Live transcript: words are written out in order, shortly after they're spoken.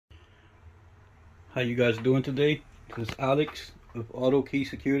How you guys doing today? This is Alex of Autokey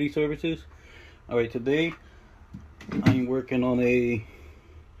Security Services. Alright, today I'm working on a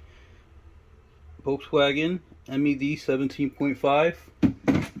Volkswagen MED 17.5.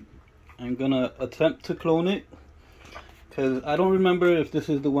 I'm gonna attempt to clone it because I don't remember if this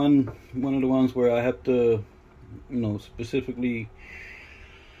is the one of the ones where I have to, specifically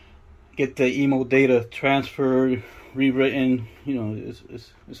get the immo data transferred, rewritten.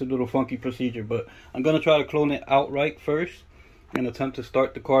 It's a little funky procedure, but I'm gonna try to clone it outright first and attempt to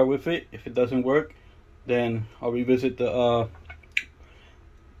start the car with it. If it doesn't work, then I'll revisit the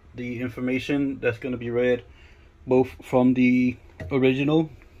information that's gonna be read both from the original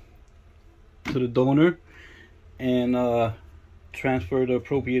to the donor and transfer the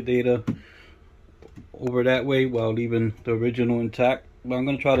appropriate data over that way while leaving the original intact. But I'm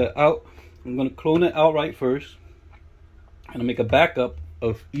gonna clone it outright first. I'm gonna make a backup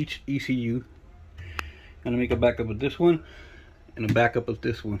of each ECU. I'm gonna make a backup of this one and a backup of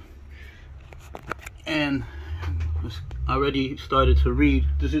this one. And I already started to read.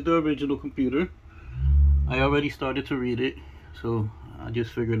 This is the original computer. I already started to read it, so I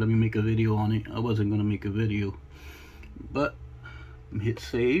just figured let me make a video on it. I wasn't gonna make a video, but hit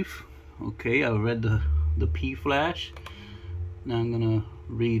save. Okay, I read the P flash. Now I'm gonna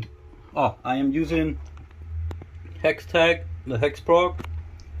read. Oh, I am using hex tag, the hex prog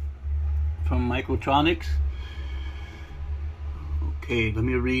from Microtronics. Okay, let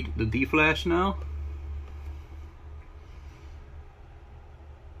me read the D flash now.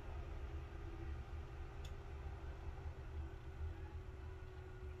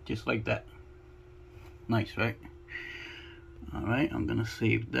 Just like that. Nice, right? Alright, I'm gonna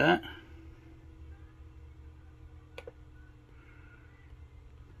save that.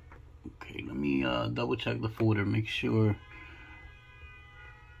 Okay, let me double check the folder, make sure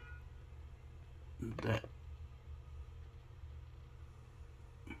that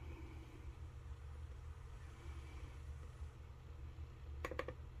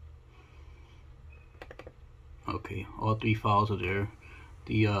okay, all three files are there.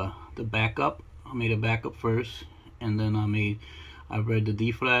 The backup, I made a backup first, and then I read the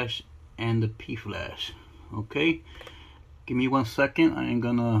D flash and the P flash. Okay, give me 1 second. I'm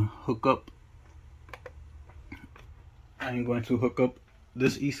going to hook up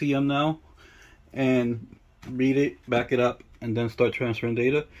this ECM now and read it, back it up, and then start transferring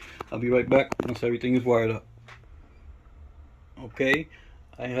data. I'll be right back once everything is wired up. Okay,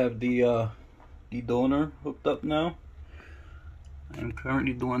 I have the donor hooked up now. I'm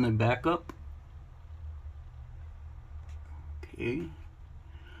currently doing a backup. Okay,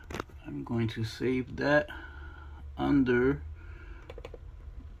 I'm going to save that under,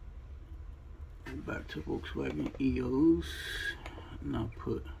 back to Volkswagen EOS, and I'll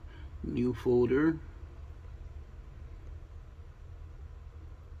put new folder.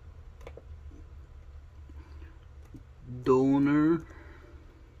 Donor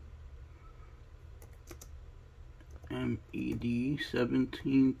MED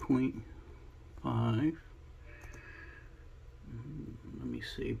 17.5. Let me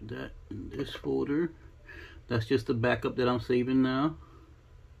save that in this folder. That's just the backup that I'm saving now.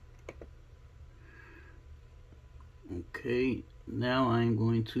 Okay, now I'm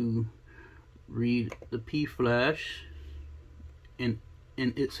going to read the P flash in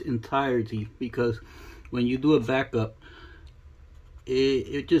its entirety, because when you do a backup,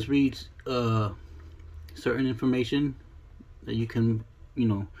 it just reads certain information that you can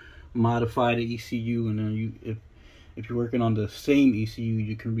modify the ECU, and then if you're working on the same ECU,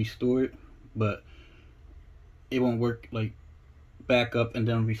 you can restore it, but it won't work like backup and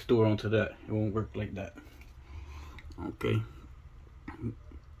then restore onto that. It won't work like that. Okay,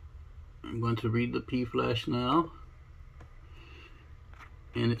 I'm going to read the P flash now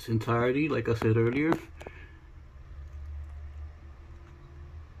in its entirety, like I said earlier.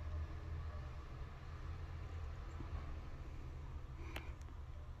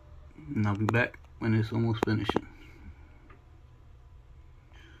 And I'll be back when it's almost finishing.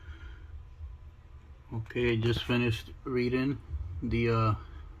 Okay, I just finished reading the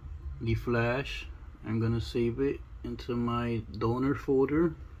flash. I'm gonna save it into my donor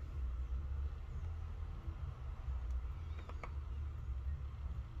folder.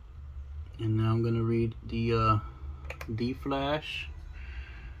 And now I'm gonna read the D flash.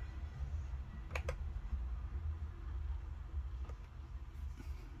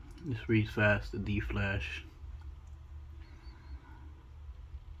 This reads fast, the D flash.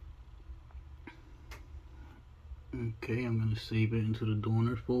 Okay, I'm going to save it into the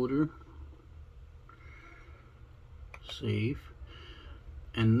donor folder. Save.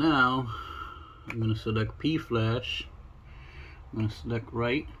 And now I'm going to select P flash. I'm going to select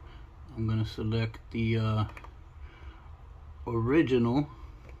right. I'm going to select the original.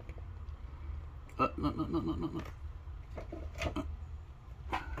 No.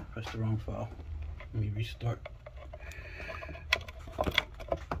 Press the wrong file. Let me restart.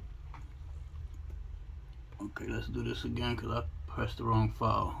 Okay, let's do this again because I pressed the wrong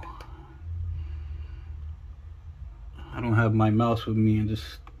file. I don't have my mouse with me and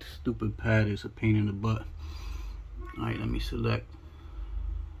this stupid pad is a pain in the butt. Alright, let me select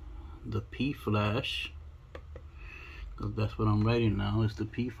the P flash because that's what I'm writing now, is the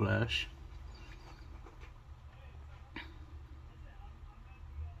P flash.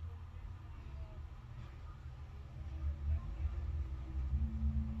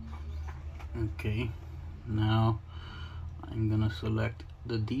 Okay, now I'm gonna select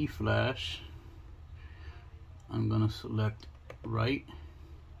the D flash. I'm gonna select right.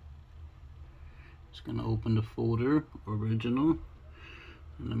 It's gonna open the folder original.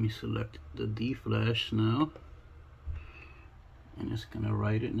 And let me select the D flash now. And it's gonna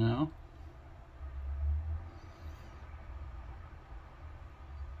write it now.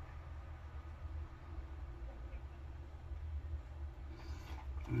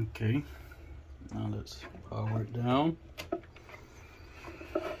 Okay. Now let's power it down.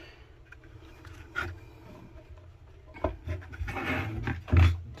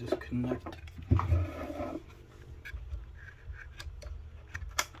 Disconnect.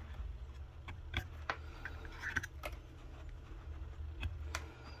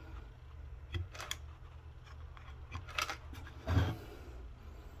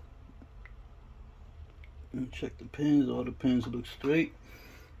 And check the pins. All the pins look straight.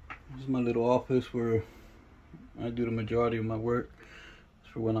 This is my little office where I do the majority of my work.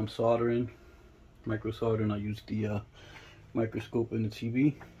 It's for when I'm soldering, micro soldering. I use the microscope in the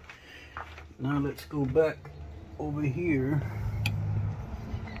TV. Now let's go back over here.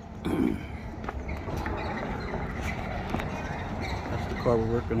 That's the car we're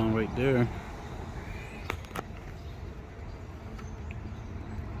working on right there.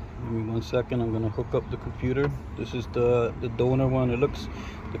 Give me 1 second. I'm gonna hook up the computer. This is the donor one. It looks,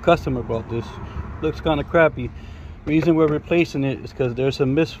 the customer bought this. Looks kind of crappy. Reason we're replacing it is because there's a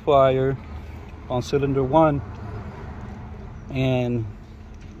misfire on cylinder 1 and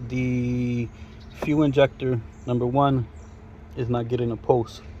the fuel injector number 1 is not getting a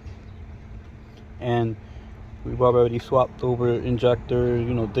pulse. And we've already swapped over injector,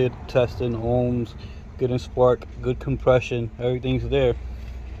 you know, did testing, ohms, getting spark, good compression, everything's there.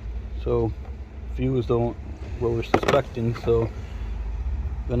 So fuels don't what we're suspecting. So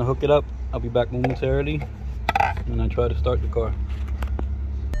I'm gonna hook it up. I'll be back momentarily and I try to start the car.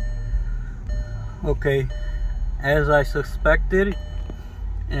 Okay, as I suspected,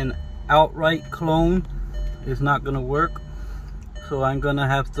 an outright clone is not gonna work, so I'm gonna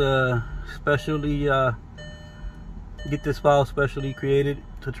have to specially get this file specially created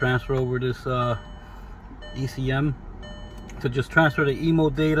to transfer over this ECM, to just transfer the immo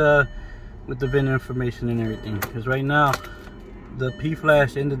data with the VIN information and everything, because right now the P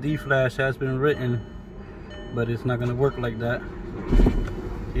flash and the D flash has been written, but it's not going to work like that.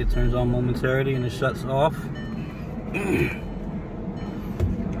 It turns on momentarily and it shuts off. Let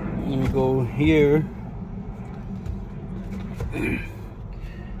me go here. Yeah,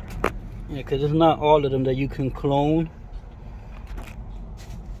 because it's not all of them that you can clone,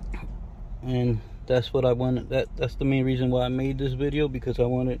 and that's what I wanted. That's the main reason why I made this video, because I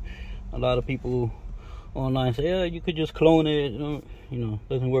wanted a lot of people online say, yeah, you could just clone it. You know, it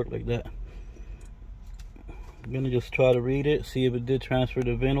doesn't work like that. I'm gonna just try to read it, see if it did transfer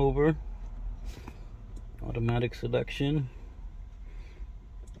the VIN over. Automatic selection.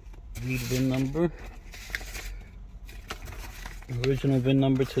 Read VIN number. The original VIN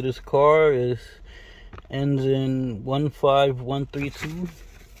number to this car ends in 15132.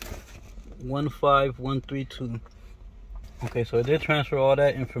 15132. Okay, so I did transfer all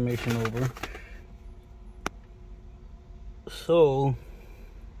that information over. So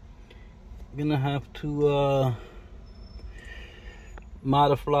I'm gonna have to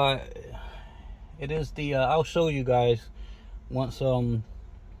modify. It is the I'll show you guys once I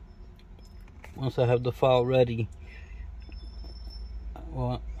have the file ready.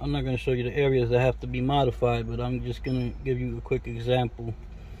 Well, I'm not going to show you the areas that have to be modified, but I'm just going to give you a quick example.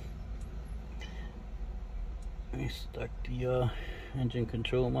 Let me start the engine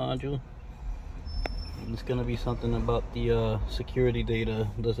control module. And it's going to be something about the security data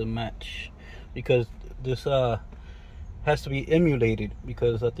doesn't match, because this has to be emulated,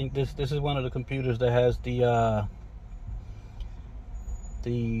 because I think this is one of the computers that has the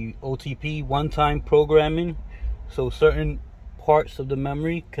the OTP one-time programming, so certain parts of the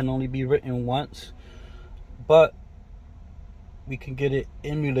memory can only be written once, but we can get it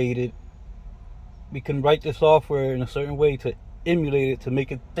emulated. We can write the software in a certain way to emulate it, to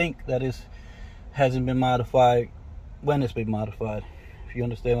make it think that it hasn't been modified when it's been modified. If you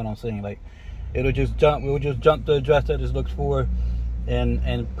understand what I'm saying, like we'll just jump the address that it looks for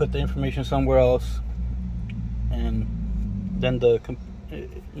and put the information somewhere else, and then the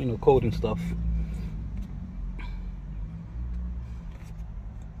code and stuff.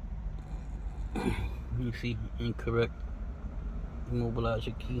 You see, incorrect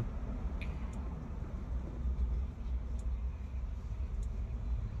immobilizer key.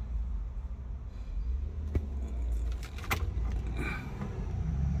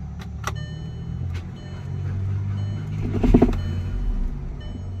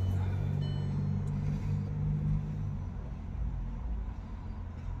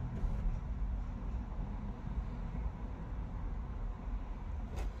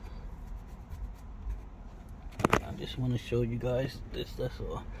 I just want to show you guys this, that's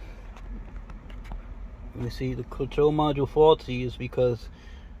all. You see the control module faulty is because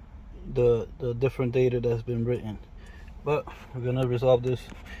the different data that's been written, but we're gonna resolve this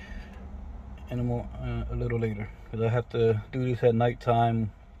in a little later, because I have to do this at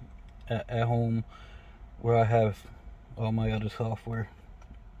nighttime at home where I have all my other software.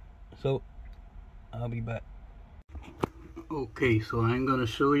 So I'll be back. Okay, so I'm gonna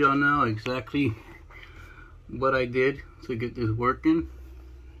show y'all now exactly what I did to get this working.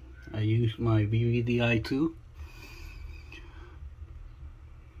 I used my VVDI2.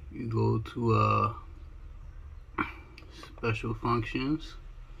 You go to special functions,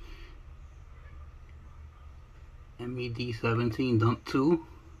 MED17 dump 2.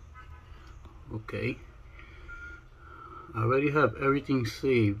 Okay, I already have everything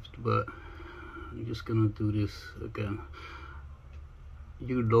saved, but I'm just gonna do this again.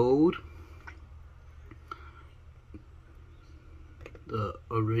 You load the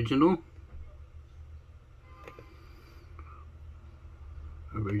original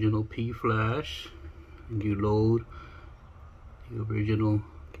P flash, and you load the original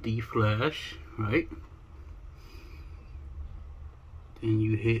D flash, right? Then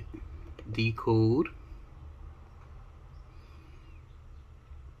you hit decode.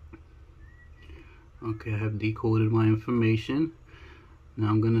 Okay, I have decoded my information. Now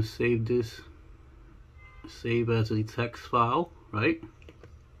I'm gonna save this, save as a text file, right?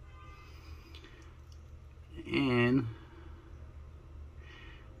 And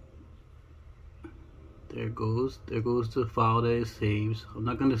there goes the file that it saves. I'm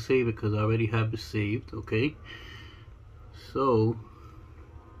not gonna save it because I already have it saved. Okay, so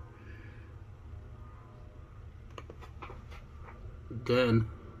then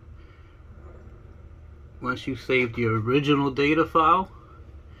once you save the original data file,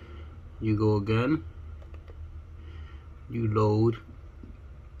 you go again, you load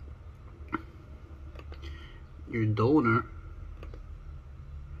your donor.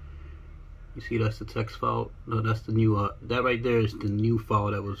 You see that's the text file. No, that's the new that right there is the new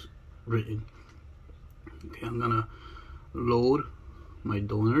file that was written. Okay, I'm gonna load my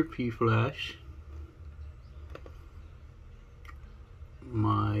donor P flash,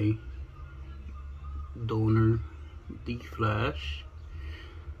 my donor D flash,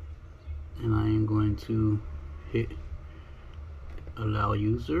 and I am going to hit allow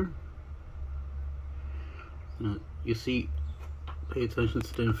user. Now, you see, pay attention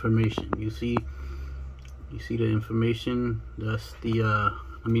to the information. You see the information. That's the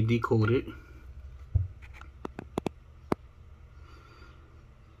let me decode it.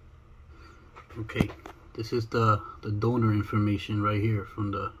 Okay, this is the donor information right here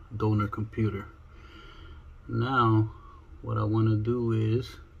from the donor computer. Now what I want to do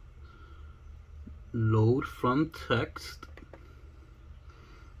is load from text.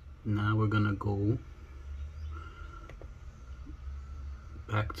 Now we're gonna go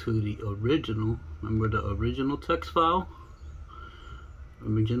back to the original. Remember the original text file,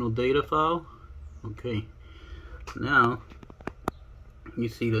 original data file. Okay, now you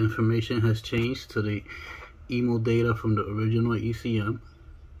see the information has changed to the immo data from the original ECM.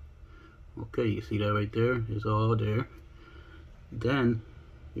 Okay, you see that right there, it's all there. Then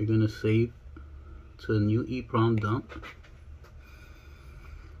you're gonna save to a new EEPROM dump,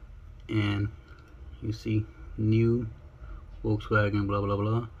 and you see new Volkswagen blah blah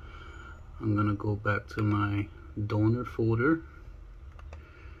blah. I'm gonna go back to my donor folder,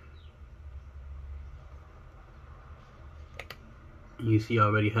 and you see I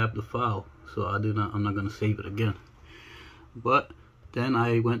already have the file, so I'm not gonna save it again. But Then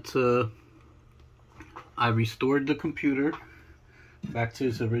I restored the computer back to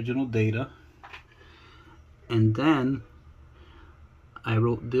its original data, and then I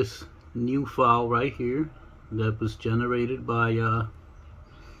wrote this new file right here that was generated by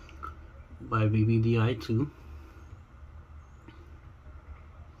VVDI2.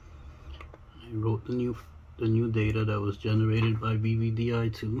 I wrote the new data that was generated by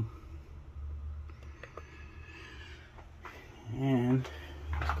VVDI2. And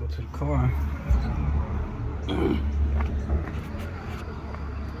let's go to the car.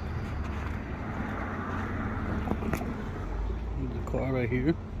 Here's the car right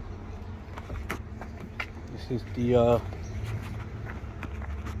here. This is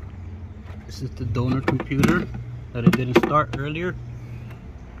the donor computer that it didn't start earlier.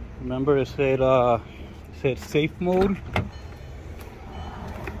 Remember, it said safe mode.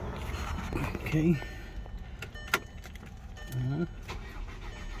 Okay. Yeah.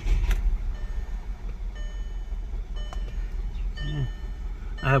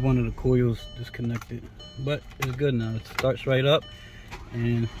 I have one of the coils disconnected, but it's good now. It starts right up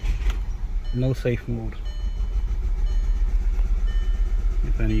and no safe mode.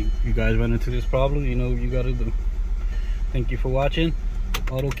 If any of you guys run into this problem, you know what you gotta do. Thank you for watching.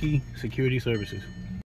 Autokey Security Services.